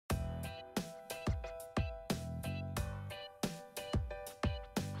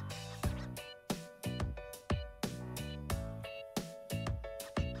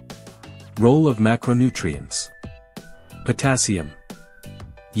Role of macronutrients. Potassium.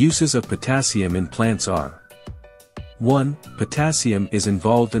 Uses of potassium in plants are: 1. Potassium is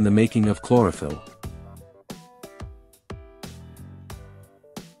involved in the making of chlorophyll.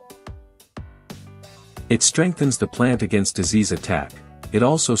 It strengthens the plant against disease attack. It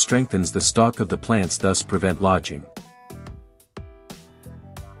also strengthens the stalk of the plants, thus prevent lodging.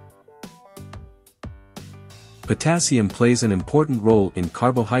 Potassium plays an important role in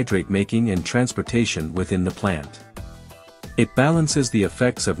carbohydrate making and transportation within the plant. It balances the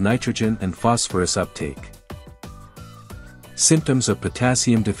effects of nitrogen and phosphorus uptake. Symptoms of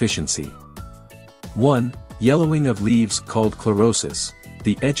potassium deficiency. 1. Yellowing of leaves, called chlorosis.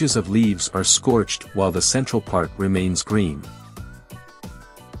 The edges of leaves are scorched while the central part remains green.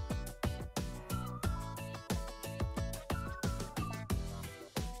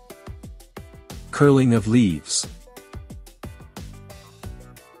 Curling of leaves.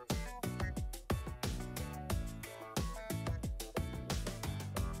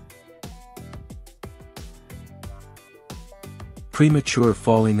 Premature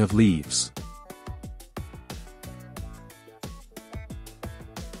falling of leaves.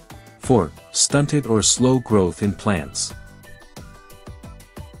 4. Stunted or slow growth in plants.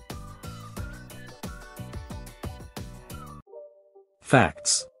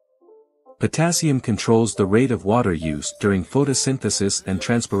 Facts. Potassium controls the rate of water use during photosynthesis and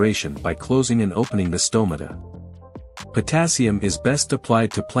transpiration by closing and opening the stomata. Potassium is best applied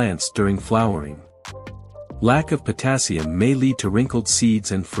to plants during flowering. Lack of potassium may lead to wrinkled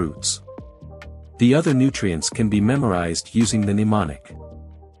seeds and fruits. The other nutrients can be memorized using the mnemonic.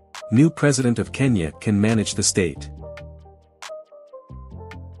 New President of Kenya can manage the state.